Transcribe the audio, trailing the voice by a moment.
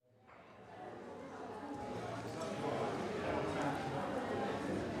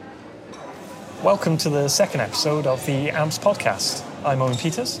Welcome to the second episode of the AMPS podcast. I'm Owen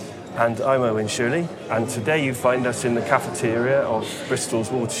Peters. And I'm Owen Shirley, and today you find us in the cafeteria of Bristol's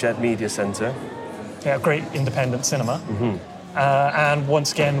Watershed Media Centre. Yeah, great independent cinema. And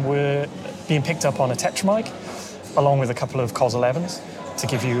once again, we're being picked up on a Tetra mic, along with a couple of COS 11s, to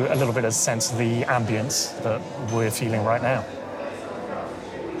give you a little bit of a sense of the ambience that we're feeling right now.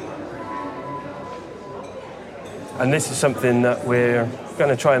 And this is something that we're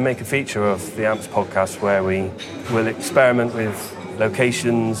going to try and make a feature of the AMPS podcast, where we will experiment with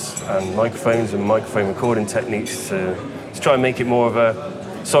locations and microphones and microphone recording techniques to try and make it more of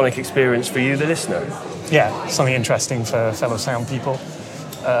a sonic experience for you, the listener. Yeah, something interesting for fellow sound people,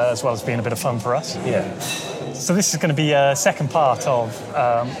 as well as being a bit of fun for us. Yeah. So this is going to be a second part of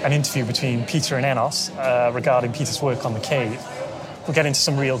an interview between Peter and Enos regarding Peter's work on The Cave. We'll get into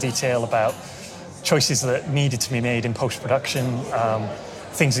some real detail about choices that needed to be made in post-production,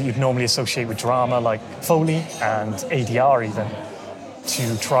 things that you'd normally associate with drama, like Foley and ADR even,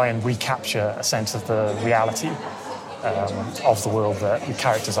 to try and recapture a sense of the reality of the world that the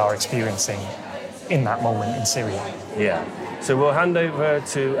characters are experiencing in that moment in Syria. Yeah. So we'll hand over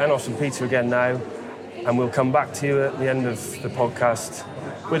to Enos and Peter again now, and we'll come back to you at the end of the podcast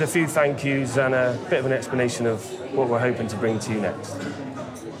with a few thank yous and a bit of an explanation of what we're hoping to bring to you next.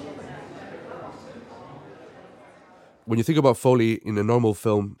 When you think about Foley in a normal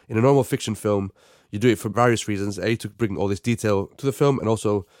film, in a normal fiction film, you do it for various reasons. A, to bring all this detail to the film, and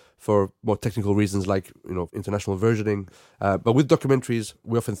also for more technical reasons like, international versioning. But with documentaries,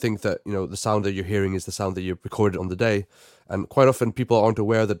 we often think that, the sound that you're hearing is the sound that you recorded on the day. And quite often people aren't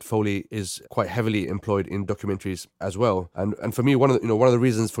aware that Foley is quite heavily employed in documentaries as well. And for me, one of the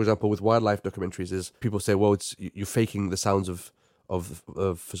reasons, for example, with wildlife documentaries is people say, well, you're faking the sounds of,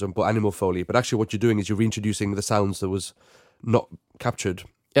 for example, animal Foley. But actually what you're doing is you're reintroducing the sounds that was not captured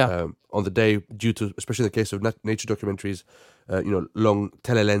on the day, due to, especially in the case of nature documentaries, long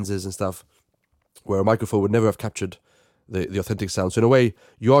telelenses and stuff, where a microphone would never have captured the authentic sound. So in a way,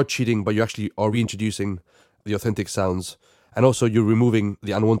 you are cheating, but you actually are reintroducing the authentic sounds. And also you're removing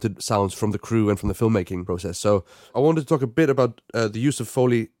the unwanted sounds from the crew and from the filmmaking process. So I wanted to talk a bit about the use of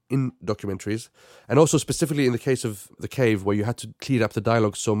Foley in documentaries, and also specifically in the case of The Cave, where you had to clean up the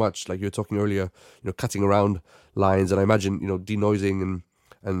dialogue so much, like you were talking earlier, cutting around lines, and I imagine, denoising,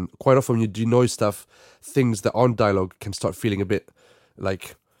 and quite often when you denoise stuff, things that aren't dialogue can start feeling a bit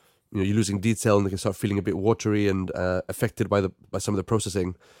like, you're losing detail, and they can start feeling a bit watery and affected by some of the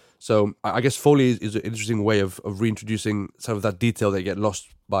processing. So I guess Foley is an interesting way of reintroducing some of that detail that get lost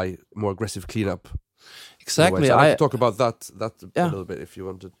by more aggressive cleanup. Exactly. So I'd like to talk about that a little bit, if you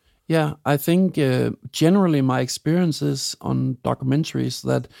wanted. Yeah, I think generally my experiences on documentaries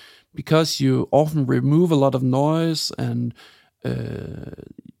that because you often remove a lot of noise and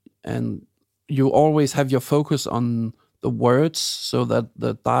you always have your focus on the words so that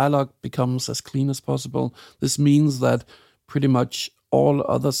the dialogue becomes as clean as possible. This means that pretty much all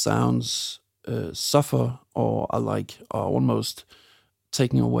other sounds suffer or are almost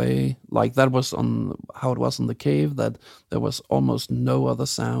taken away. Like that was on how it was in The Cave, that there was almost no other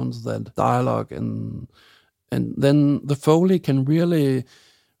sounds than dialogue, and then the Foley can really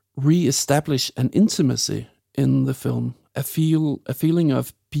re-establish an intimacy in the film, a feeling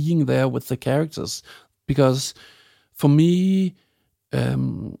of being there with the characters. Because for me,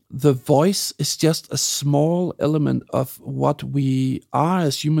 the voice is just a small element of what we are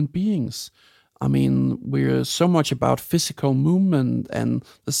as human beings. I mean, we're so much about physical movement and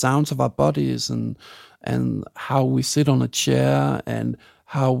the sounds of our bodies and how we sit on a chair and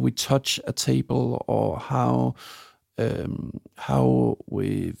how we touch a table, or how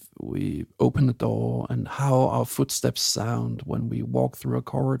we open a door and how our footsteps sound when we walk through a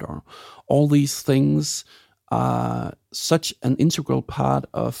corridor. All these things are such an integral part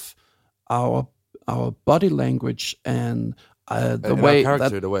of our body language and the way our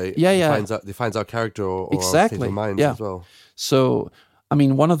character, that, the way defines our character or exactly. our state of mind as well. So, I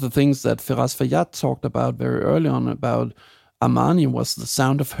mean, one of the things that Firas Fayyad talked about very early on about Amani was the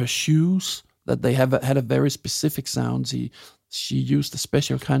sound of her shoes, that they had a very specific sound. She used a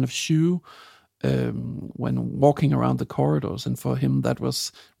special kind of shoe when walking around the corridors, and for him that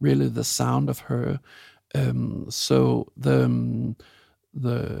was really the sound of her. So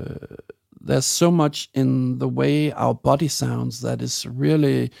there's so much in the way our body sounds that is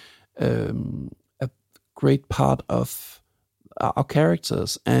really a great part of our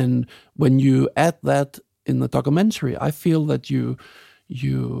characters. And when you add that in the documentary, I feel that you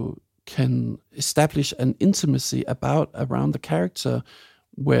can establish an intimacy around the character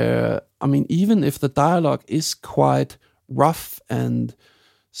where, I mean, even if the dialogue is quite rough and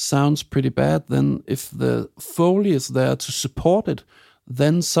sounds pretty bad, then if the Foley is there to support it,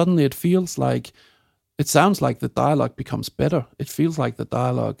 then suddenly it sounds like the dialogue becomes better. It feels like the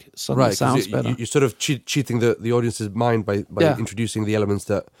dialogue suddenly sounds better. You're sort of cheating the audience's mind by introducing the elements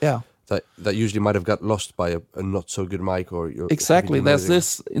that usually might have got lost by a not so good mic or exactly. There's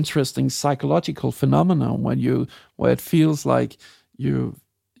this interesting psychological phenomenon where it feels like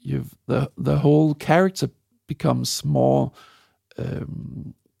the whole character becomes more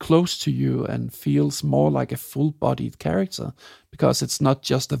close to you and feels more like a full-bodied character, because it's not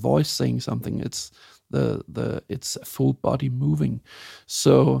just a voice saying something. It's it's a full body moving.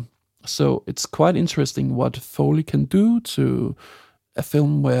 So it's quite interesting what Foley can do to a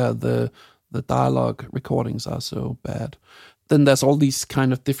film where the dialogue recordings are so bad. Then there's all these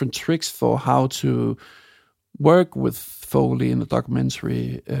kind of different tricks for how to work with Foley in a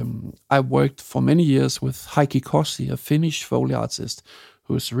documentary. I worked for many years with Heikki Kossi, a Finnish Foley artist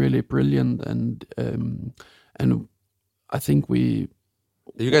who's really brilliant, and I think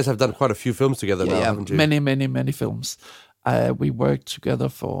you guys have done quite a few films together now, haven't you? Many films. We worked together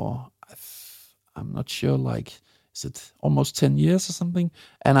for, I'm not sure, is it almost 10 years or something?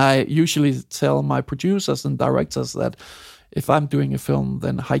 And I usually tell my producers and directors that if I'm doing a film,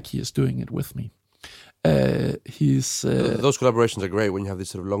 then Heikki is doing it with me. Those collaborations are great when you have these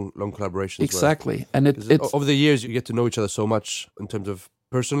sort of long collaborations. Exactly. And it's over the years you get to know each other so much in terms of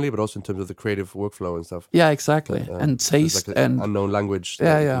personally, but also in terms of the creative workflow and stuff. Yeah, exactly. And taste like and unknown language.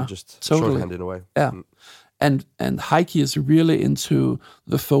 Just totally. shorthand in a way. Yeah. And Heikki is really into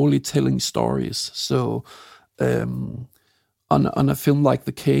the Foley telling stories. So on a film like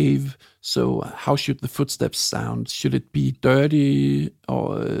The Cave, so how should the footsteps sound? Should it be dirty,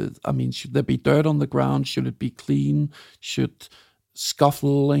 or should there be dirt on the ground? Should it be clean? Should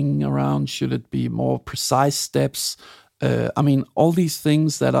scuffling around? Should it be more precise steps? All these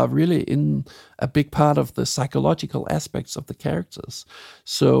things that are really in a big part of the psychological aspects of the characters.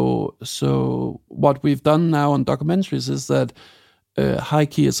 So what we've done now on documentaries is that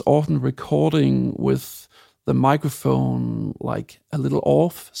Heikki is often recording with the microphone like a little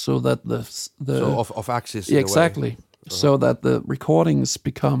off, so that so off axis. Exactly. So that the recordings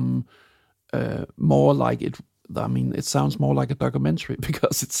become more like it. It sounds more like a documentary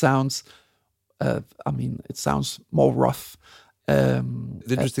because it sounds. It sounds more rough. The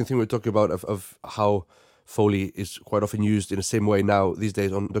interesting thing we're talking about of how Foley is quite often used in the same way now these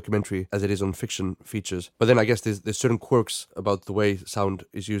days on documentary as it is on fiction features. But then I guess there's certain quirks about the way sound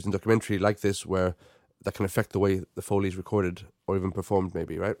is used in documentary like this where that can affect the way the Foley is recorded or even performed,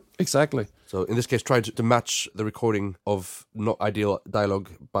 maybe, right? Exactly. So in this case, try to match the recording of not ideal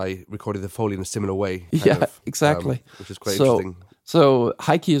dialogue by recording the Foley in a similar way. Exactly. Which is quite interesting. So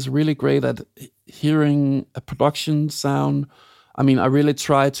Heikki is really great at hearing a production sound. I really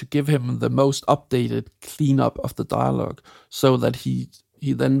try to give him the most updated cleanup of the dialogue so that he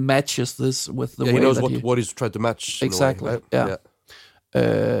then matches this with the way he knows that what he's trying to match. Exactly. In a way, right?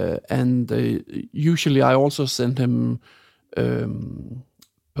 And usually I also send him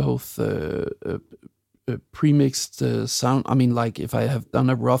both pre-mixed sound. If I have done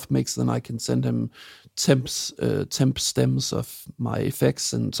a rough mix, then I can send him temp stems of my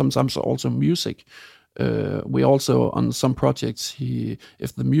effects and sometimes also music. We also, on some projects,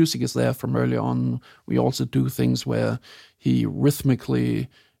 if the music is there from early on, we also do things where he rhythmically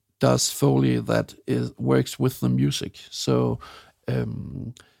does Foley that works with the music. So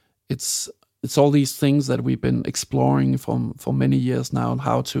it's all these things that we've been exploring for many years now, and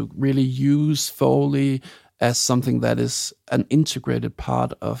how to really use Foley as something that is an integrated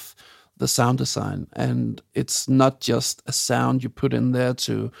part of the sound design. And it's not just a sound you put in there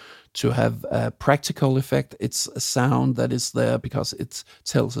to have a practical effect. It's a sound that is there because it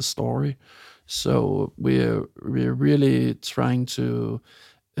tells a story. So we're really trying to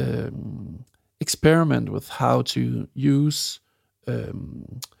experiment with how to use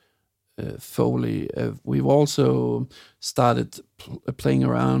Foley. We've also started playing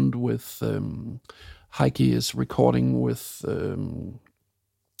around with Heikki is recording with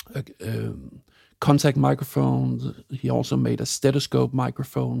contact microphones. He also made a stethoscope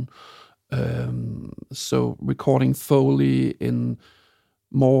microphone. So recording Foley in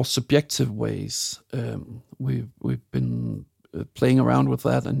more subjective ways. We've been playing around with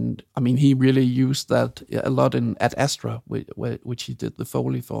that, and he really used that a lot at Astra, which he did the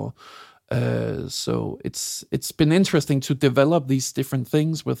Foley for. So it's been interesting to develop these different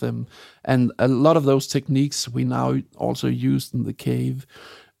things with him, and a lot of those techniques we now also used in The Cave.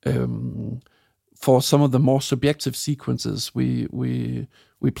 for some of the more subjective sequences, we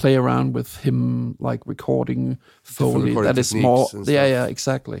play around with him like recording Foley. That is more, yeah,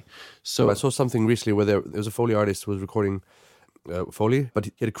 exactly. So I saw something recently where there was a Foley artist who was recording Foley, but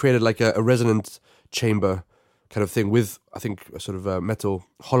he had created like a resonant chamber kind of thing with, I think, a sort of metal,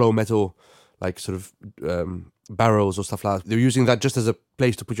 hollow metal, like sort of barrels or stuff like that. They were using that just as a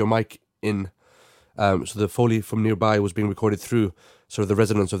place to put your mic in. So the Foley from nearby was being recorded through sort of the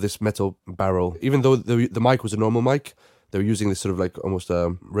resonance of this metal barrel. Even though the mic was a normal mic, they were using this sort of like almost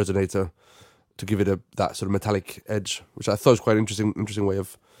a resonator to give it that sort of metallic edge, which I thought was quite an interesting way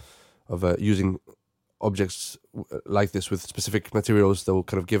of using objects like this with specific materials that will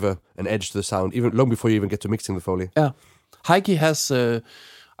kind of give an edge to the sound, even long before you even get to mixing the Foley. Yeah. Heikki has,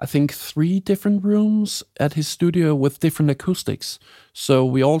 I think, 3 different rooms at his studio with different acoustics. So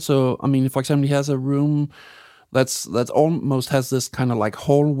we also, I mean, for example, he has a room that's almost has this kind of like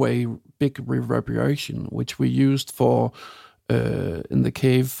hallway big reverberation, which we used for in the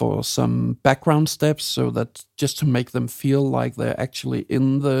cave for some background steps, so that just to make them feel like they're actually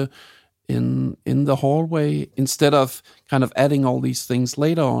in the hallway, instead of kind of adding all these things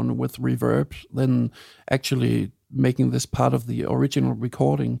later on with reverb, then actually making this part of the original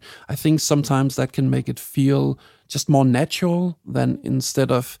recording. I think sometimes that can make it feel just more natural than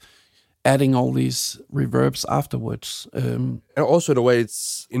instead of adding all these reverbs afterwards. And also in a way,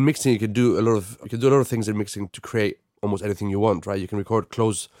 it's in mixing you can do a lot of things in mixing to create almost anything you want, right? You can record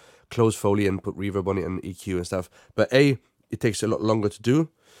close Foley and put reverb on it and EQ and stuff. But A, it takes a lot longer to do,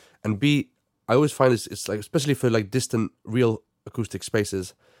 and B, I always find it's like, especially for like distant real acoustic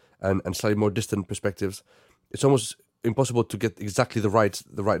spaces and slightly more distant perspectives, it's almost impossible to get exactly the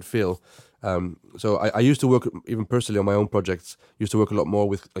right feel. So I used to work, even personally on my own projects, used to work a lot more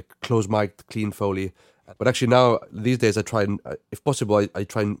with like close mic, clean Foley. But actually now, these days, I try and, if possible, I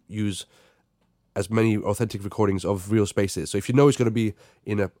try and use as many authentic recordings of real spaces. So if you know it's going to be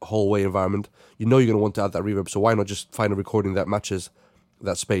in a hallway environment, you know you're going to want to add that reverb. So why not just find a recording that matches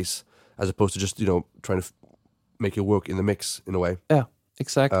that space, as opposed to just, trying to make it work in the mix in a way. Yeah,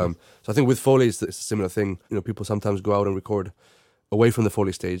 exactly. So I think with Foley, it's a similar thing. People sometimes go out and record away from the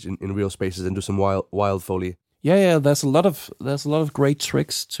Foley stage in real spaces and do some wild Foley. Yeah. There's a lot of great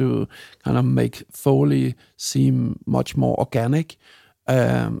tricks to kind of make Foley seem much more organic,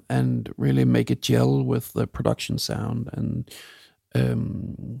 and really make it gel with the production sound. And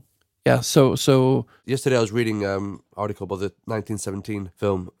So yesterday I was reading an article about the 1917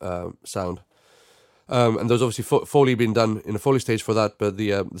 film sound. And there was obviously Foley being done in a Foley stage for that, but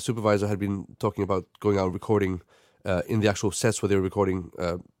the supervisor had been talking about going out and recording in the actual sets where they were recording,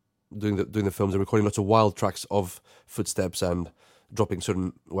 doing the films, and recording lots of wild tracks of footsteps and dropping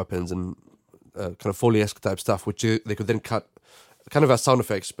certain weapons and kind of Foley-esque type stuff, which they could then cut kind of as sound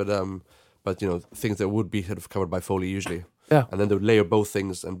effects, but things that would be sort of covered by Foley usually. Yeah. And then they would layer both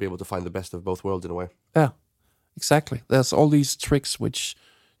things and be able to find the best of both worlds in a way. Yeah, exactly. There's all these tricks which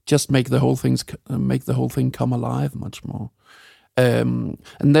just make the whole thing come alive much more. And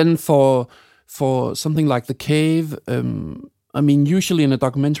then for something like The Cave, I mean, usually in a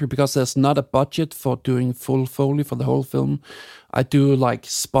documentary, because there's not a budget for doing full Foley for the whole film, I do like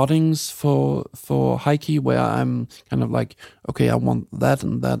spottings for Heikki, where I'm kind of like, okay, I want that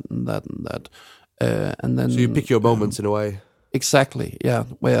and that and that and that. And then, so you pick your moments in a way. Exactly, yeah,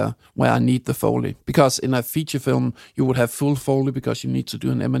 where I need the Foley. Because in a feature film, you would have full Foley because you need to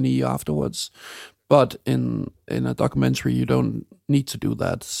do an M&E afterwards. But in a documentary, you don't need to do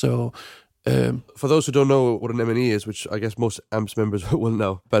that. So for those who don't know what an M&E is, which I guess most AMPS members will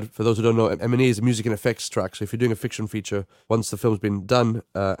know, but for those who don't know, M&E is a music and effects track. So if you're doing a fiction feature, once the film's been done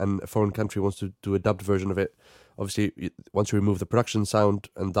and a foreign country wants to do a dubbed version of it, obviously once you remove the production sound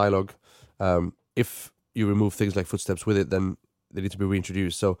and dialogue, if you remove things like footsteps with it, then they need to be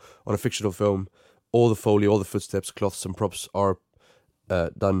reintroduced. So on a fictional film, all the Foley, all the footsteps, cloths and props are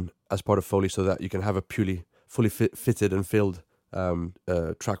done as part of Foley, so that you can have a fully fitted and filled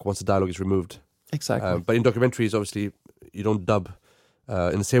track once the dialogue is removed. Exactly. But in documentaries, obviously, you don't dub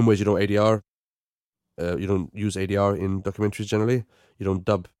in the same way as you don't ADR. You don't use ADR in documentaries generally. You don't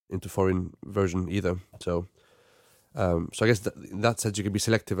dub into foreign version either. So I guess in that sense, you can be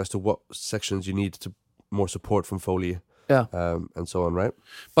selective as to what sections you need to more support from Foley. Yeah. And so on, right?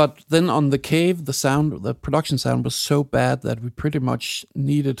 But then on The Cave, the production sound was so bad that we pretty much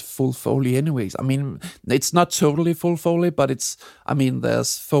needed full Foley anyways. I mean, it's not totally full Foley, but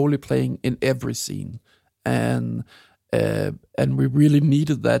there's Foley playing in every scene. And we really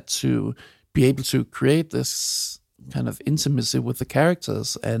needed that to be able to create this kind of intimacy with the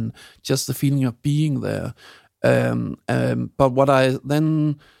characters and just the feeling of being there. But what I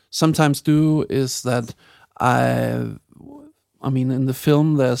then sometimes do is that I mean, in the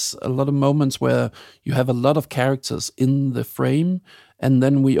film, there's a lot of moments where you have a lot of characters in the frame, and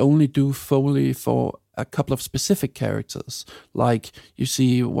then we only do Foley for a couple of specific characters. Like you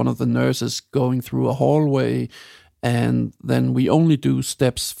see one of the nurses going through a hallway, and then we only do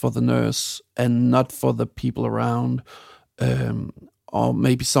steps for the nurse and not for the people around. Or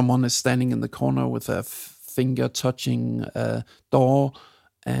maybe someone is standing in the corner with a finger touching a door,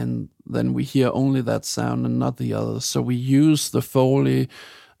 and then we hear only that sound and not the others. So we use the Foley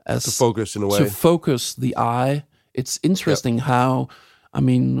as to focus in a way. To focus the eye. It's interesting how, I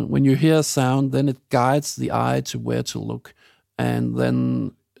mean, when you hear a sound, then it guides the eye to where to look. And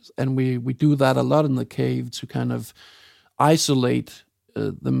we do that a lot in the cave to kind of isolate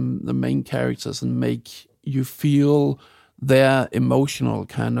the main characters and make you feel their emotional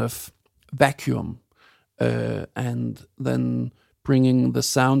kind of vacuum, and then bringing the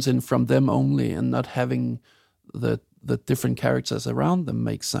sounds in from them only, and not having the different characters around them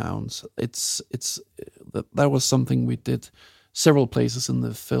make sounds. That was something we did several places in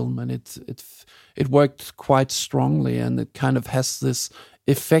the film, and it worked quite strongly, and it kind of has this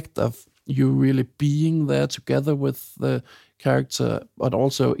effect of you really being there together with the character, but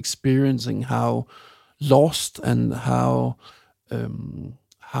also experiencing how lost and how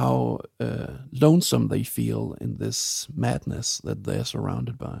lonesome they feel in this madness that they're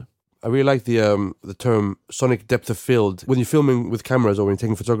surrounded by. I really like the term sonic depth of field. When you're filming with cameras or when you're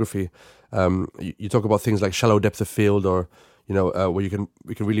taking photography, you talk about things like shallow depth of field, or where we can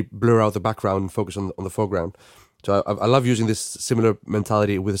really blur out the background and focus on the foreground. So I love using this similar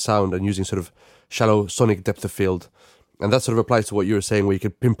mentality with sound and using sort of shallow sonic depth of field. And that sort of applies to what you were saying, where you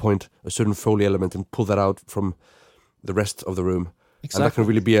can pinpoint a certain Foley element and pull that out from the rest of the room. Exactly. And that can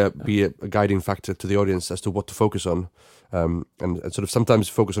really be a guiding factor to the audience as to what to focus on, and sort of sometimes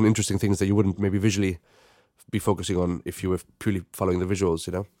focus on interesting things that you wouldn't maybe visually be focusing on if you were purely following the visuals,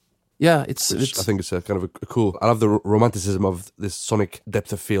 Yeah, I think it's a kind of a cool. I love the romanticism of this sonic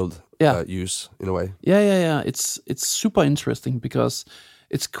depth of field use in a way. Yeah. It's super interesting because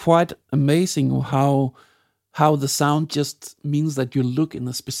it's quite amazing how the sound just means that you look in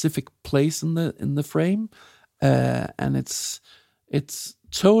a specific place in the frame, and it's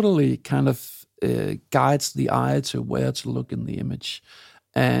totally kind of guides the eye to where to look in the image,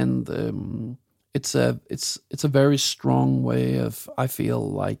 and it's a very strong way of, I feel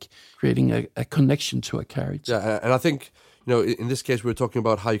like, creating a connection to a character. Yeah, and I think in this case we're talking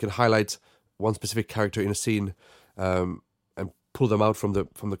about how you can highlight one specific character in a scene, and pull them out from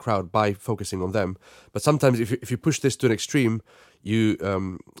the crowd by focusing on them. But sometimes if you push this to an extreme, you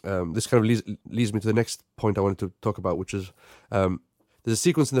this kind of leads me to the next point I wanted to talk about, which is there's a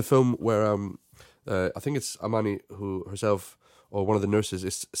sequence in the film where I think it's Amani who herself, or one of the nurses,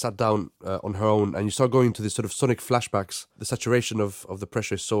 is sat down on her own, and you start going to these sort of sonic flashbacks. The saturation of the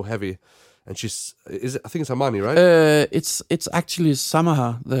pressure is so heavy, and I think it's Amani, right? It's actually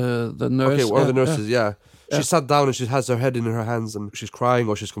Samaha, the nurse. Okay, one of the nurses, yeah. She sat down and she has her head in her hands and she's crying,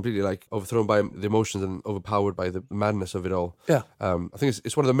 or she's completely like overthrown by the emotions and overpowered by the madness of it all. Yeah. I think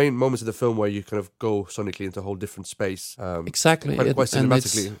it's one of the main moments of the film where you kind of go sonically into a whole different space. Exactly. Quite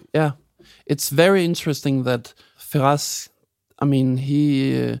cinematically. It's very interesting that Firas, I mean,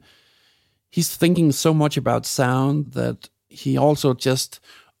 he's thinking so much about sound that he also just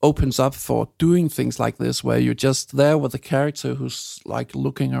opens up for doing things like this, where you're just there with a character who's like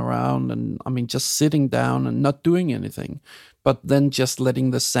looking around and, I mean, just sitting down and not doing anything, but then just letting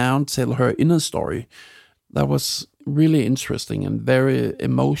the sound tell her inner story. That was really interesting and very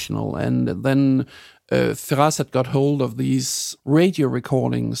emotional. And then Firas had got hold of these radio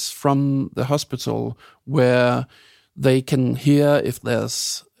recordings from the hospital where they can hear if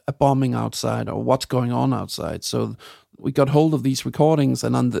there's a bombing outside or what's going on outside. So we got hold of these recordings,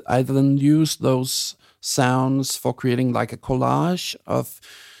 and I then used those sounds for creating like a collage of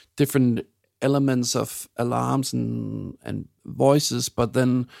different elements of alarms and voices, but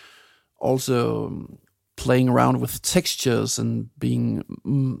then also playing around with textures and being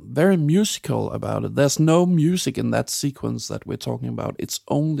very musical about it. There's no music in that sequence that we're talking about. It's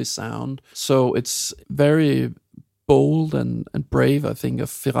only sound. So it's very bold and brave, I think, of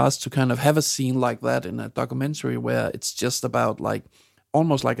Firas to kind of have a scene like that in a documentary where it's just about like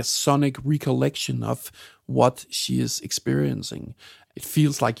almost like a sonic recollection of what she is experiencing. It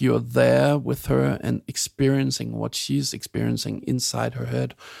feels like you're there with her and experiencing what she's experiencing inside her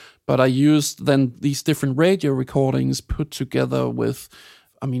head. But I used then these different radio recordings put together with,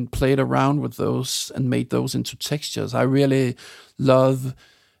 I mean, played around with those and made those into textures. I really love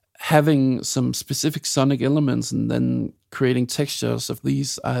having some specific sonic elements and then creating textures of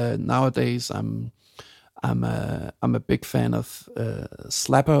these. Nowadays, I'm a big fan of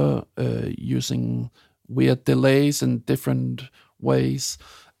Slapper, using weird delays in different ways.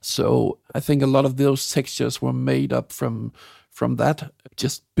 So I think a lot of those textures were made up from that,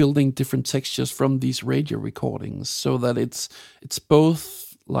 just building different textures from these radio recordings, so that it's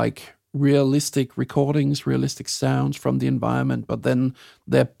both like realistic recordings, realistic sounds from the environment, but then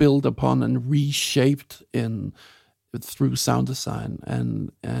they're built upon and reshaped through sound design.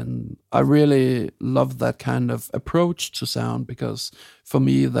 And I really love that kind of approach to sound, because for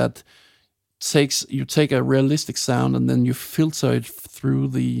me that you take a realistic sound and then you filter it through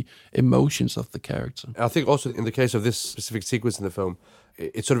the emotions of the character. I think also in the case of this specific sequence in the film,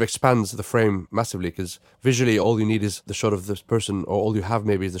 it sort of expands the frame massively, because visually all you need is the shot of this person, or all you have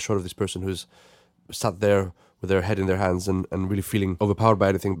maybe is the shot of this person who's sat there with their head in their hands and really feeling overpowered by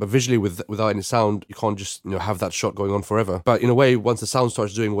anything. But visually, without any sound, you can't just have that shot going on forever. But in a way, once the sound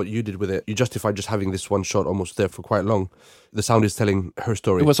starts doing what you did with it, you justify just having this one shot almost there for quite long. The sound is telling her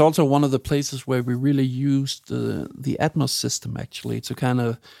story. It was also one of the places where we really used the Atmos system, actually, to kind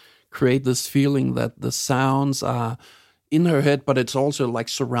of create this feeling that the sounds are in her head, but it's also like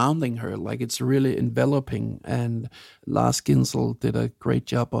surrounding her, like it's really enveloping. And Lars Ginsel did a great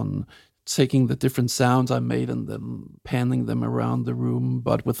job on taking the different sounds I made and then panning them around the room,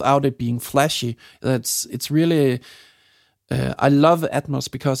 but without it being flashy. It's really, I love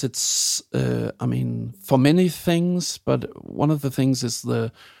Atmos because it's, for many things, but one of the things is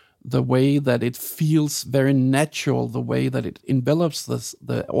the way that it feels very natural, the way that it envelops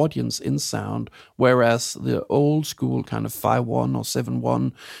the audience in sound, whereas the old school kind of 5.1 or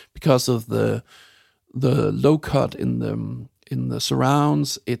 7.1, because of the low cut in the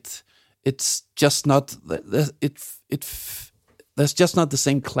surrounds, it's just not there's just not the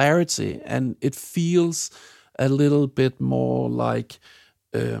same clarity, and it feels a little bit more like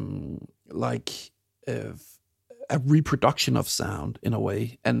a reproduction of sound in a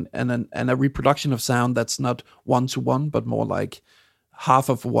way, and a reproduction of sound that's not 1-to-1, but more like half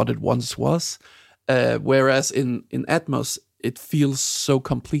of what it once was. Whereas in Atmos, it feels so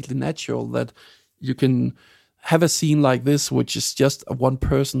completely natural that you can have a scene like this, which is just one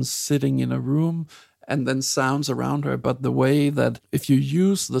person sitting in a room and then sounds around her. But the way that if you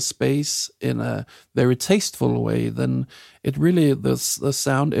use the space in a very tasteful way, then it really, the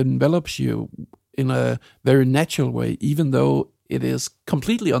sound envelops you in a very natural way, even though it is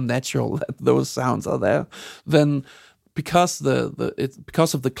completely unnatural that those sounds are there. Then because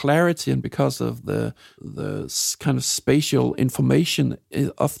because of the clarity and because of the kind of spatial information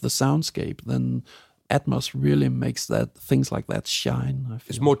of the soundscape, then Atmos really makes things like that shine.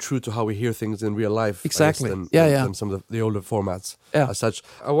 It's more true to how we hear things in real life, exactly, than some of the older formats. Yeah. As such,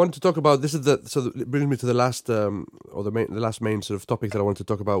 I wanted to talk about this. It brings me to the last the last main sort of topic that I wanted to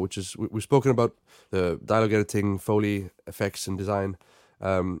talk about, which is we've spoken about the dialogue editing, Foley effects, and design.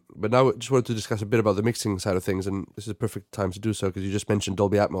 But now I just wanted to discuss a bit about the mixing side of things, and this is a perfect time to do so because you just mentioned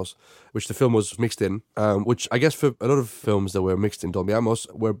Dolby Atmos, which the film was mixed in, which I guess for a lot of films that were mixed in Dolby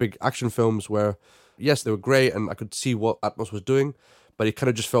Atmos were big action films where, yes, they were great and I could see what Atmos was doing, but it kind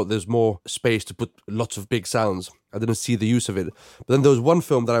of just felt there's more space to put lots of big sounds. I didn't see the use of it. But then there was one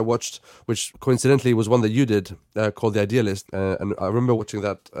film that I watched, which coincidentally was one that you did, called The Idealist. And I remember watching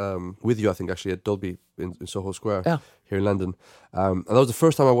that with you, I think, actually, at Dolby in Soho Square here in London. And that was the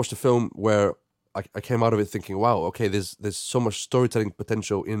first time I watched a film where I came out of it thinking, wow, okay, there's so much storytelling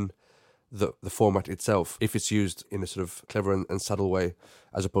potential in the format itself, if it's used in a sort of clever and subtle way,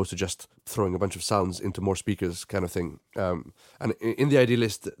 as opposed to just throwing a bunch of sounds into more speakers kind of thing. And in The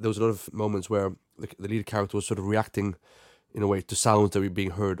Idealist, there was a lot of moments where the lead character was sort of reacting in a way to sounds that were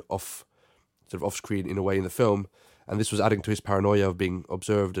being heard off screen in a way in the film, and this was adding to his paranoia of being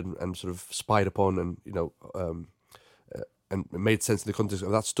observed and sort of spied upon, and and it made sense in the context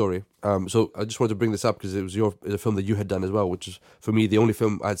of that story. So I just wanted to bring this up because it was a film that you had done as well, which is, for me, the only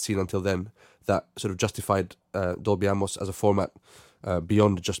film I had seen until then that sort of justified Dolby Atmos as a format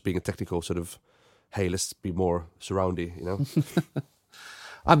beyond just being a technical sort of, hey, let's be more surroundy,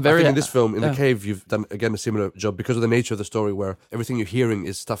 I think in this film, in The Cave, you've done, again, a similar job because of the nature of the story where everything you're hearing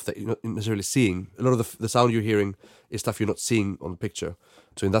is stuff that you're not necessarily seeing. A lot of the sound you're hearing is stuff you're not seeing on the picture.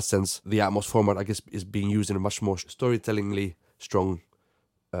 So in that sense, the Atmos format, I guess, is being used in a much more storytellingly strong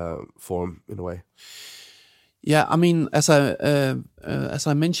form, in a way. Yeah, I mean, as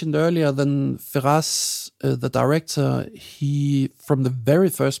I mentioned earlier, then Firas, the director, he, from the very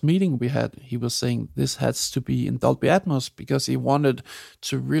first meeting we had, he was saying this has to be in Dolby Atmos because he wanted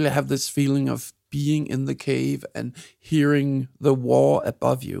to really have this feeling of being in the cave and hearing the war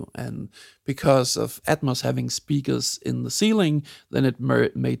above you. And because of Atmos having speakers in the ceiling, then it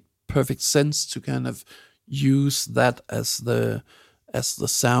made perfect sense to kind of use that as the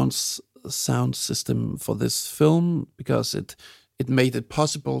sound system for this film, because it made it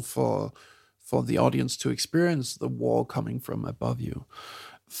possible for the audience to experience the war coming from above you.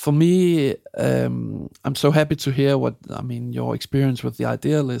 For me, I'm so happy to hear your experience with the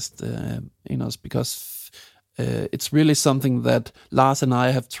Idealist, Enos, because it's really something that Lars and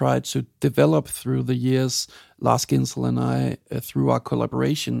I have tried to develop through the years. Lars Ginsel and I, through our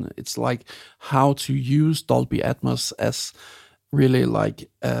collaboration, it's like how to use Dolby Atmos as really like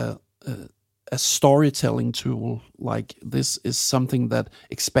a storytelling tool. Like, this is something that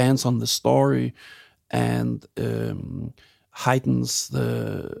expands on the story and heightens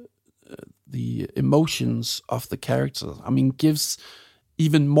the emotions of the characters. I mean, gives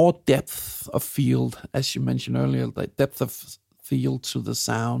even more depth of field, as you mentioned earlier, like depth of field to the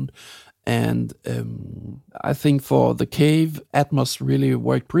sound. And I think for The Cave, Atmos really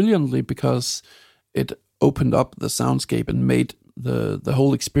worked brilliantly because it opened up the soundscape and made the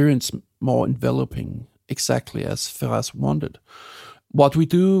whole experience more enveloping, exactly as Firas wanted. What we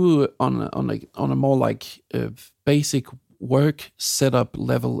do on a more like basic work setup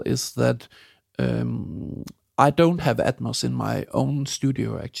level is that I don't have Atmos in my own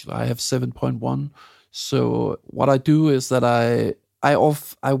studio. Actually, I have 7.1. So what I do is that I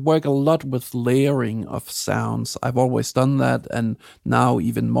work a lot with layering of sounds. I've always done that, and now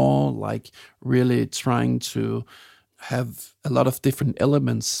even more, like really trying to have a lot of different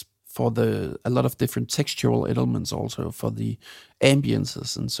elements a lot of different textural elements also for the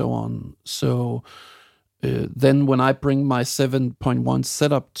ambiences and so on. So then when I bring my 7.1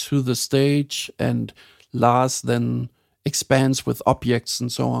 setup to the stage and Lars then expands with objects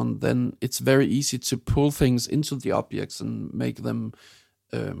and so on, then it's very easy to pull things into the objects and make them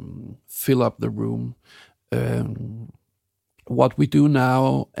fill up the room. What we do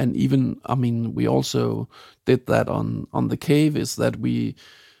now, and even, I mean, we also did that on The Cave, is that we,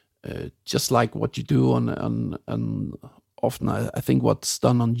 just like what you do on often, I think what's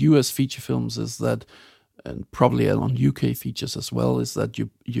done on US feature films is that, and probably on UK features as well, is that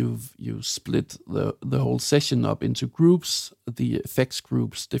you split the whole session up into groups, the effects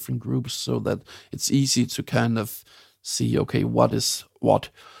groups, different groups, so that it's easy to kind of see, okay, what is what.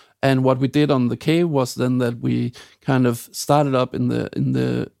 And what we did on The Cave was then that we kind of started up in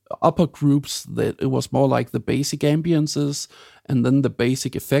the upper groups, that it was more like the basic ambiences and then the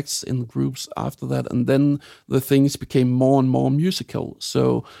basic effects in the groups after that. And then the things became more and more musical.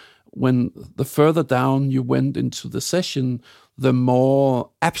 So when the further down you went into the session, the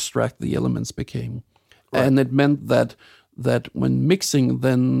more abstract the elements became. Right. And it meant that when mixing,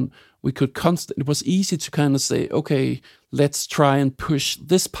 then we could it was easy to kind of say, okay, let's try and push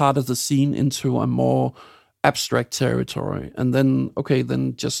this part of the scene into a more abstract territory. And then, okay,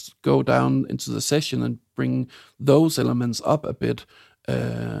 then just go down into the session and bring those elements up a bit.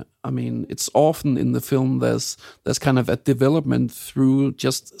 I mean, it's often in the film there's kind of a development through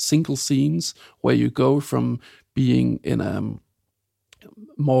just single scenes where you go from being in a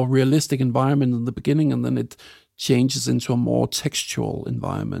more realistic environment in the beginning, and then it changes into a more textual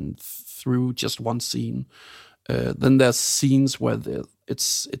environment through just one scene. Then there's scenes where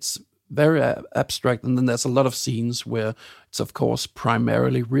it's very abstract, and then there's a lot of scenes where it's, of course,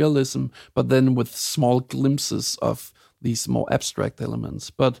 primarily realism, but then with small glimpses of these more abstract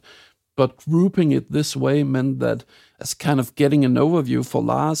elements. But grouping it this way meant that, as kind of getting an overview for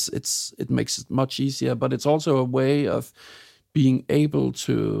Lars, it makes it much easier, but it's also a way of being able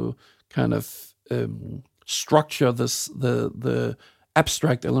to kind of structure the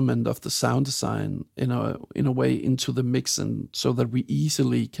abstract element of the sound design in a way into the mix, and so that we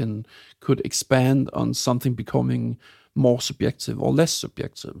easily could expand on something becoming more subjective or less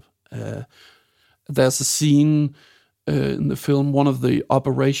subjective. There's a scene in the film, one of the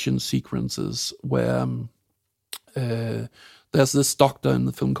operation sequences, where there's this doctor in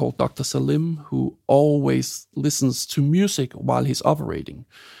the film called Dr. Salim, who always listens to music while he's operating,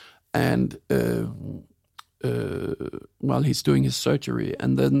 and while he's doing his surgery.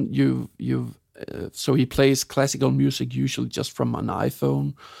 And then so he plays classical music, usually just from an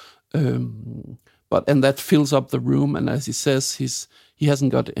iPhone, and that fills up the room. And as he says, he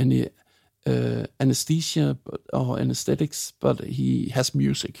hasn't got any anesthesia or anesthetics, but he has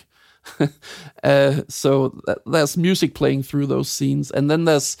music. So there's music playing through those scenes. And then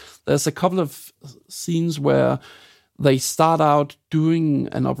there's a couple of scenes where they start out doing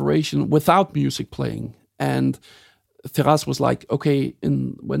an operation without music playing, and Firas was like, okay,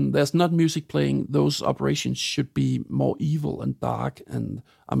 when there's not music playing, those operations should be more evil and dark. And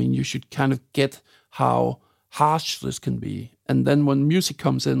I mean, you should kind of get how harsh this can be. And then when music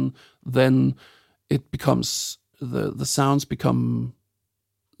comes in, then it becomes, the sounds become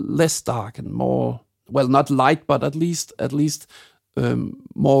less dark and more, well, not light, but at least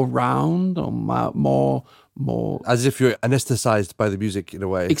more round or more. As if you're anesthetized by the music in a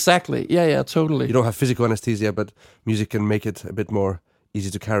way. Exactly. Yeah, totally. You don't have physical anesthesia, but music can make it a bit more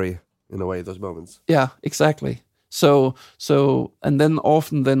easy to carry in a way, those moments. Yeah, exactly. So, and then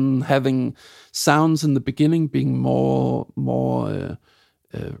often then having sounds in the beginning being more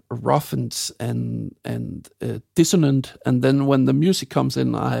rough and dissonant, and then when the music comes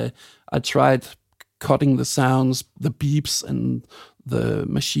in, I tried cutting the sounds, the beeps and the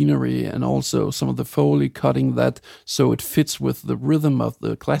machinery, and also some of the Foley, cutting that so it fits with the rhythm of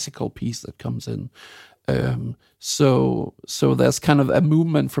the classical piece that comes in. So there's kind of a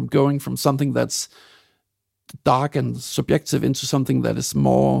movement from going from something that's dark and subjective into something that is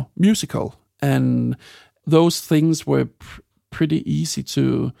more musical, and those things were pretty easy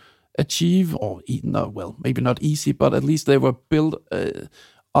to achieve, or well, maybe not easy, but at least they were built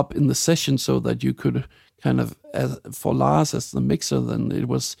up in the session so that you could kind of, for Lars as the mixer, then it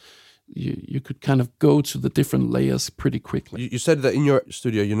was you could kind of go to the different layers pretty quickly. You said that in your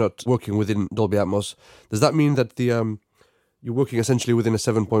studio you're not working within Dolby Atmos. Does that mean that you're working essentially within a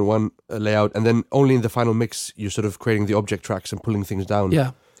 7.1 layout, and then only in the final mix you're sort of creating the object tracks and pulling things down?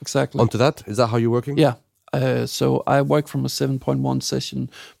 Yeah, exactly. Onto that? Is that how you're working? Yeah. So I work from a 7.1 session,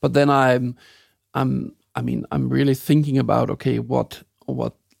 but then I'm really thinking about, okay, what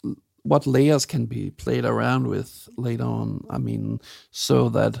layers can be played around with later on. I mean, so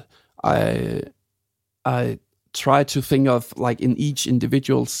that I try to think of, like, in each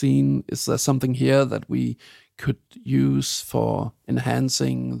individual scene, is there something here that we could use for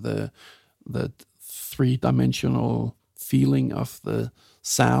enhancing the three-dimensional feeling of the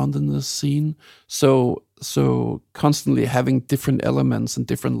sound in the scene. So constantly having different elements and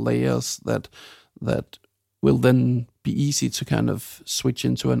different layers that will then be easy to kind of switch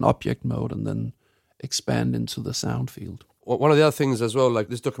into an object mode and then expand into the sound field. One of the other things as well, like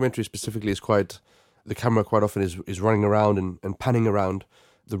this documentary specifically, is the camera quite often is running around and panning around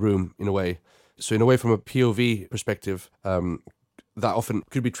the room in a way. So in a way, from a POV perspective, that often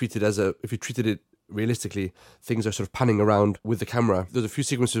could be treated as if you treated it realistically, things are sort of panning around with the camera. There's a few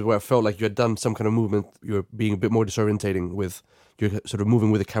sequences where I felt like you had done some kind of movement, you're being a bit more disorientating you're sort of moving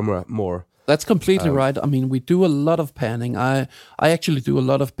with the camera more. That's completely right. I mean, we do a lot of panning. I actually do a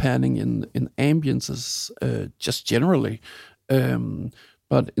lot of panning in ambiences, just generally.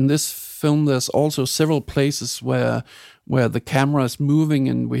 But in this film, there's also several places where the camera is moving,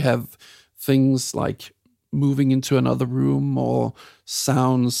 and we have things like moving into another room, or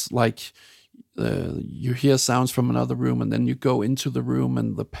sounds like you hear sounds from another room and then you go into the room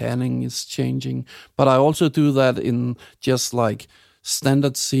and the panning is changing. But I also do that in just like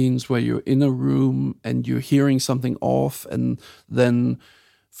standard scenes where you're in a room and you're hearing something off, and then,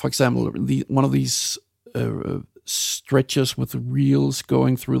 for example, one of these stretches with reels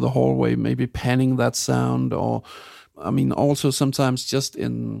going through the hallway, maybe panning that sound. Or I mean, also sometimes just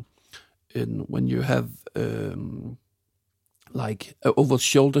in when you have like an over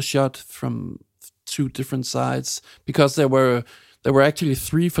shoulder shot from two different sides, because there were actually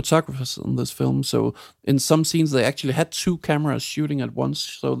 3 photographers in this film. So in some scenes they actually had 2 cameras shooting at once.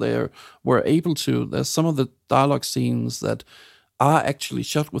 So they were able to. There's some of the dialogue scenes that are actually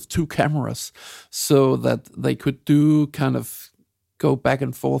shot with 2 cameras, so that they could do kind of go back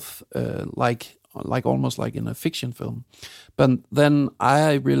and forth like almost like in a fiction film. But then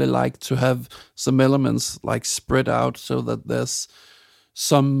I really like to have some elements like spread out, so that there's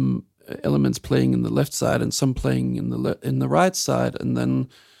some elements playing in the left side and some playing in the right side. And then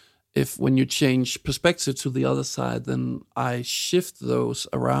when you change perspective to the other side, then I shift those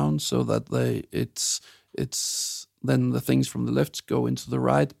around so that it's then the things from the left go into the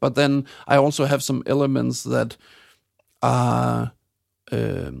right. But then I also have some elements that are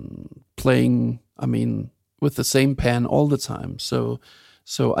playing, I mean, with the same pan all the time. So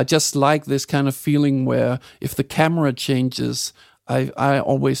I just like this kind of feeling where if the camera changes, I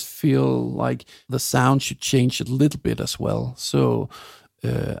always feel like the sound should change a little bit as well. So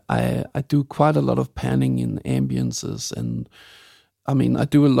I do quite a lot of panning in ambiences, and I mean, I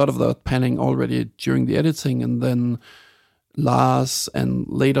do a lot of that panning already during the editing, and then Lars and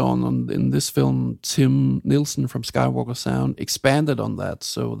later on in this film, Tim Nielsen from Skywalker Sound expanded on that.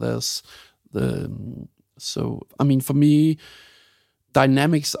 So I mean, for me,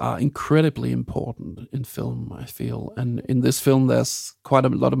 dynamics are incredibly important in film, I feel. And in this film, there's quite a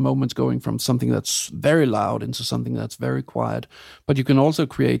lot of moments going from something that's very loud into something that's very quiet. But you can also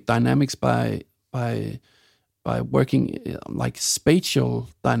create dynamics by working like spatial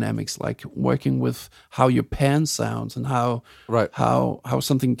dynamics, like working with how your pan sounds and how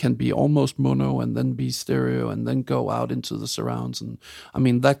something can be almost mono and then be stereo and then go out into the surrounds. And I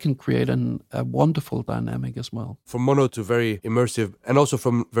mean, that can create a wonderful dynamic as well. From mono to very immersive, and also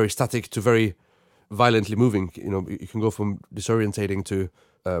from very static to very violently moving. You know, you can go from disorientating to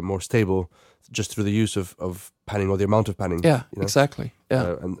more stable just through the use of panning or the amount of panning. Yeah, you know? exactly.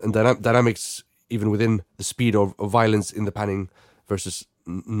 Yeah, and dynamics even within the speed of violence in the panning versus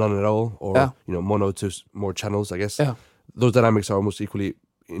none at all, or mono to more channels, I guess. Yeah. Those dynamics are almost equally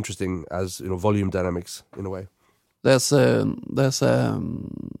interesting as volume dynamics in a way. There's I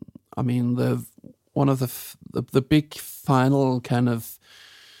mean, one of the big final kind of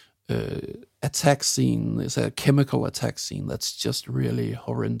attack scene is a chemical attack scene that's just really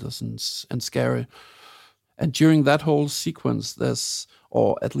horrendous and scary. And during that whole sequence, there's,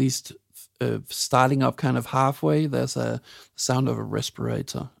 or at least starting up kind of halfway, there's a sound of a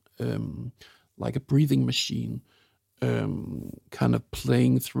respirator, like a breathing machine, kind of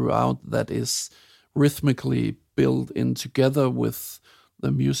playing throughout, that is rhythmically built in together with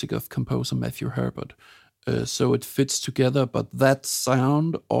the music of composer Matthew Herbert. So it fits together, but that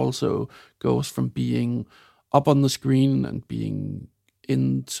sound also goes from being up on the screen and being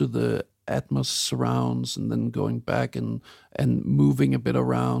into the Atmos surrounds and then going back and moving a bit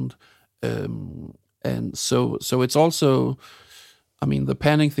around. And so it's also, I mean, the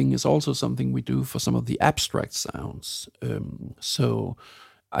panning thing is also something we do for some of the abstract sounds. So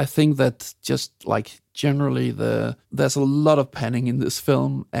I think that just like generally there's a lot of panning in this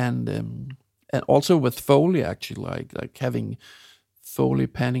film, and also with Foley, actually, like having Foley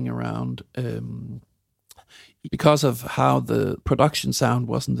panning around. Because of how the production sound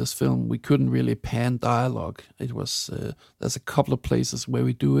was in this film, we couldn't really pan dialogue. It was there's a couple of places where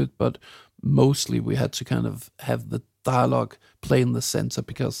we do it, but mostly we had to kind of have the dialogue play in the center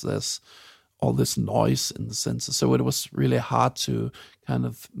because there's all this noise in the center. So it was really hard to kind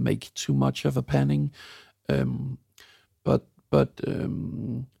of make too much of a panning.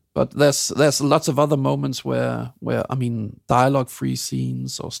 But there's lots of other moments where I mean, dialogue-free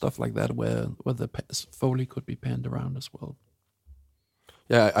scenes or stuff like that where the Foley could be panned around as well.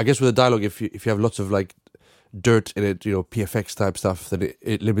 Yeah, I guess with the dialogue, if you have lots of like dirt in it, you know, PFX type stuff, then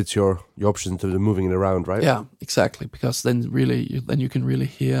it limits your options in terms of moving it around, right? Yeah, exactly. Because then you can really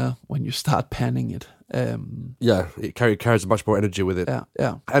hear when you start panning it. It carries much more energy with it.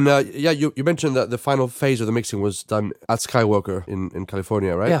 Yeah. And you mentioned that the final phase of the mixing was done at Skywalker in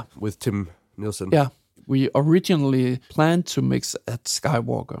California, right? Yeah. With Tim Nielsen. Yeah. We originally planned to mix at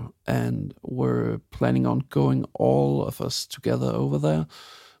Skywalker and were planning on going all of us together over there.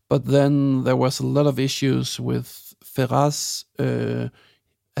 But then there was a lot of issues with Feraz,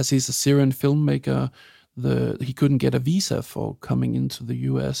 as he's a Syrian filmmaker. He couldn't get a visa for coming into the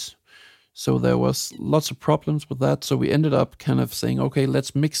US. So there was lots of problems with that. So we ended up kind of saying, okay,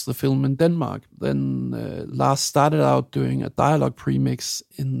 let's mix the film in Denmark. Then Lars started out doing a dialogue premix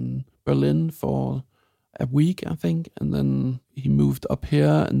in Berlin for a week, I think. And then he moved up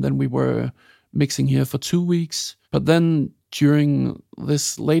here, and then we were mixing here for 2 weeks. But then during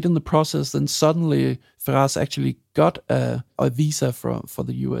this, late in the process, then suddenly Feraz actually got a visa for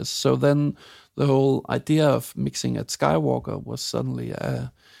the US. So then the whole idea of mixing at Skywalker was suddenly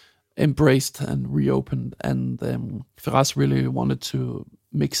embraced and reopened, and Feraz really wanted to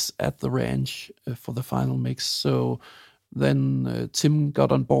mix at the ranch for the final mix. So then Tim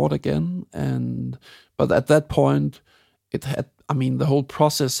got on board again, but at that point the whole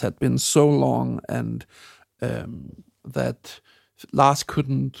process had been so long, and that Lars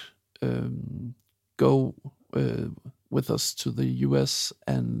couldn't go with us to the US,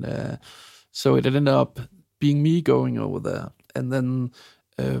 and so it ended up being me going over there. And then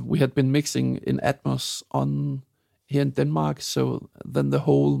we had been mixing in Atmos here in Denmark, so then the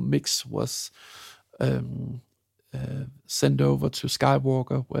whole mix was sent over to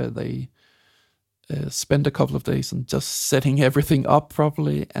Skywalker, where they spent a couple of days and just setting everything up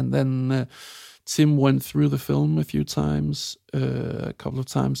properly. And then Tim went through the film a few times, a couple of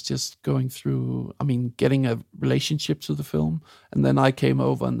times, just going through, getting a relationship to the film. And then I came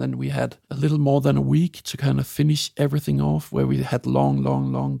over, and then we had a little more than a week to kind of finish everything off, where we had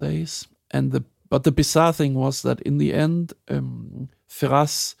long days. But the bizarre thing was that in the end,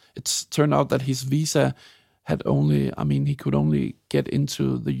 Feraz, it turned out that his visa had he could only get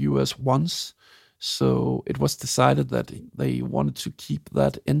into the US once. So it was decided that they wanted to keep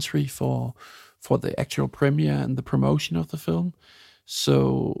that entry for the actual premiere and the promotion of the film.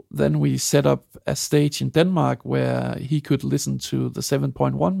 So then we set up a stage in Denmark where he could listen to the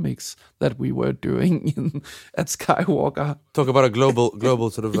 7.1 mix that we were doing at Skywalker. Talk about a global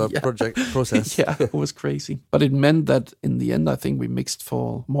sort of project process. Yeah, it was crazy. But it meant that in the end, I think we mixed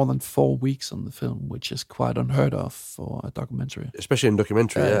for more than 4 weeks on the film, which is quite unheard of for a documentary. Especially in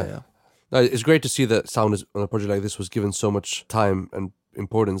documentary, yeah. No, it's great to see that sound on a project like this was given so much time and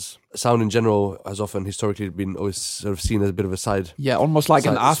importance. Sound in general has often historically been always sort of seen as a bit of a side. Yeah, almost like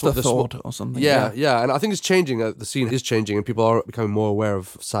an afterthought or something. Yeah, and I think it's changing. The scene is changing, and people are becoming more aware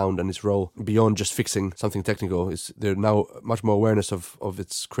of sound and its role beyond just fixing something technical. There's now much more awareness of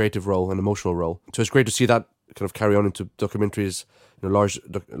its creative role and emotional role. So it's great to see that kind of carry on into documentaries, large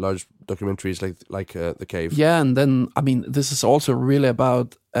documentaries like The Cave. Yeah, and then this is also really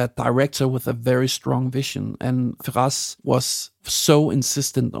about a director with a very strong vision, and Firas was so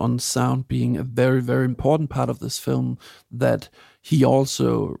insistent on sound being a very, very important part of this film that he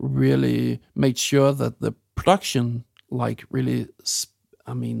also really made sure that the production really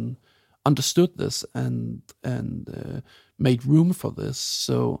understood this and made room for this.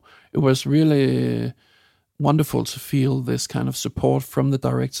 So it was really wonderful to feel this kind of support from the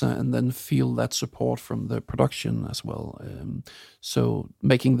director and then feel that support from the production as well. So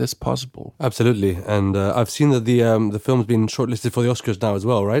making this possible. Absolutely. And I've seen that the film's been shortlisted for the Oscars now as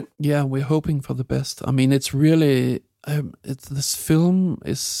well, right? Yeah, we're hoping for the best. It's really, this film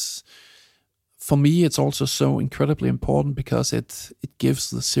is, for me, it's also so incredibly important because it gives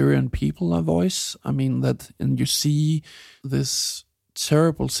the Syrian people a voice. And you see this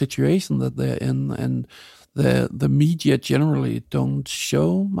terrible situation that they're in, and the media generally don't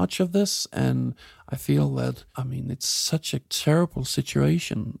show much of this, and I feel that it's such a terrible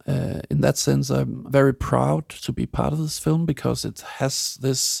situation. In that sense, I'm very proud to be part of this film because it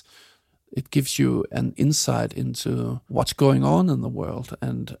gives you an insight into what's going on in the world,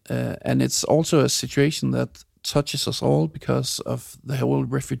 and it's also a situation that touches us all because of the whole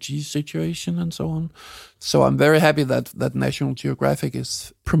refugee situation and so on. So I'm very happy that National Geographic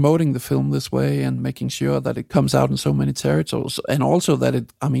is promoting the film this way and making sure that it comes out in so many territories, and also that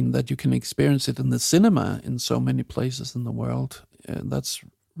that you can experience it in the cinema in so many places in the world. That's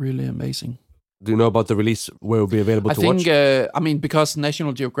really amazing. Do you know about the release where it will be available to watch? I think, because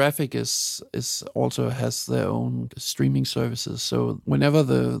National Geographic is also has their own streaming services. So whenever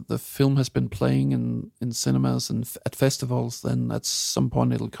the film has been playing in cinemas and at festivals, then at some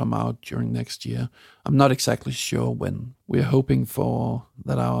point it'll come out during next year. I'm not exactly sure when. We're hoping for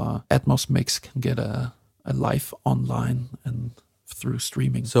that our Atmos mix can get a live online and through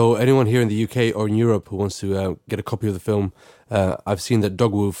streaming. So anyone here in the UK or in Europe who wants to get a copy of the film, I've seen that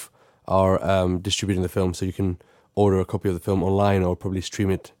Dogwoof are distributing the film, so you can order a copy of the film online or probably stream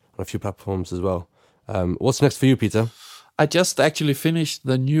it on a few platforms as well. What's next for you, Peter? I just actually finished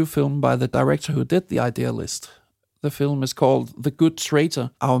the new film by the director who did The Idealist. The film is called The Good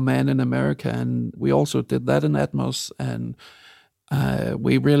Traitor, Our Man in America, and we also did that in Atmos, and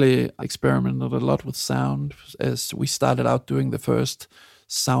we really experimented a lot with sound as we started out doing the first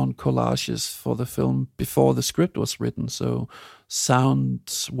sound collages for the film before the script was written. So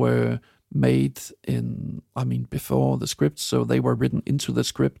sounds were made before the script, so they were written into the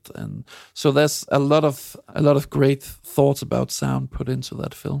script, and so there's a lot of great thoughts about sound put into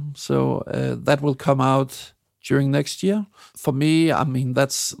that film. So that will come out during next year. For me,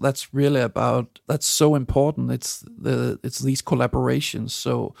 that's really that's so important. It's these collaborations.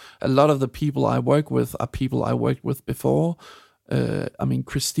 So a lot of the people I work with are people I worked with before.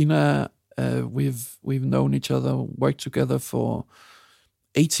 Christina, we've known each other, worked together for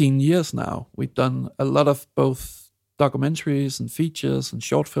 18 years now. We've done a lot of both documentaries and features and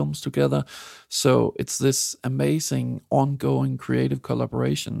short films together. So it's this amazing ongoing creative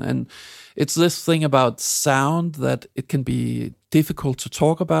collaboration. And it's this thing about sound that it can be difficult to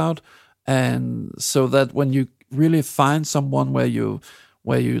talk about. And so that when you really find someone where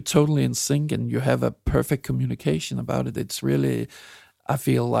you're totally in sync and you have a perfect communication about it, it's really, I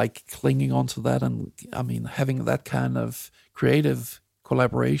feel like clinging on to that, and having that kind of creative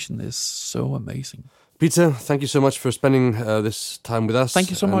collaboration is so amazing. Peter, thank you so much for spending this time with us. Thank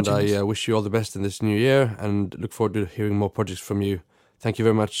you so much. And I wish you all the best in this new year and look forward to hearing more projects from you. Thank you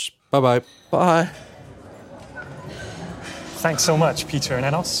very much. Bye-bye. Bye. Thanks so much, Peter and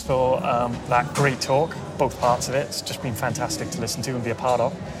Enos, for that great talk, both parts of it. It's just been fantastic to listen to and be a part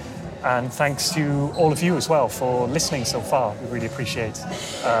of. And thanks to all of you as well for listening so far. We really appreciate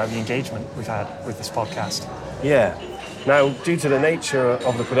the engagement we've had with this podcast. Yeah. Now, due to the nature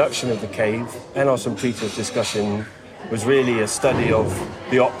of the production of The Cave, Enos and Peter's discussion was really a study of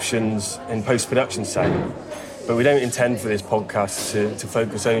the options in post-production sound. But we don't intend for this podcast to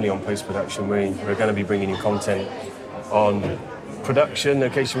focus only on post-production. We're going to be bringing you content on production,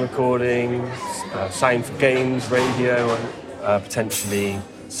 location recording, sound for games, radio, and potentially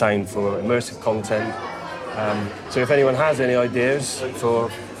sound for immersive content. So if anyone has any ideas for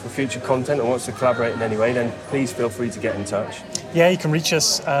future content or wants to collaborate in any way, then please feel free to get in touch. Yeah, you can reach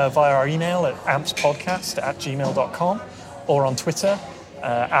us via our email at ampspodcast@gmail.com or on Twitter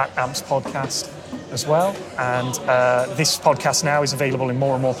at ampspodcast as well. And this podcast now is available in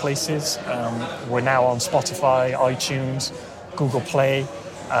more and more places. We're now on Spotify, iTunes, Google Play,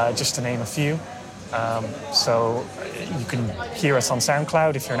 just to name a few. So you can hear us on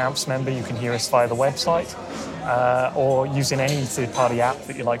SoundCloud. If you're an AMPS member, you can hear us via the website or using any third-party app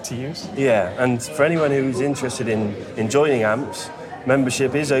that you like to use. Yeah, and for anyone who's interested in joining AMPS,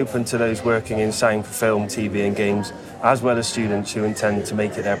 membership is open to those working in sound for film, TV and games, as well as students who intend to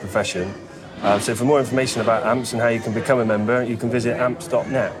make it their profession. So for more information about AMPS and how you can become a member, you can visit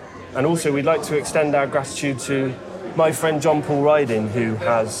amps.net. And also we'd like to extend our gratitude to my friend John Paul Riding, who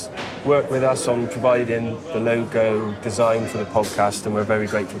has worked with us on providing the logo design for the podcast, and we're very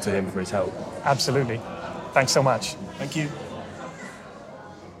grateful to him for his help. Absolutely. Thanks so much. Thank you.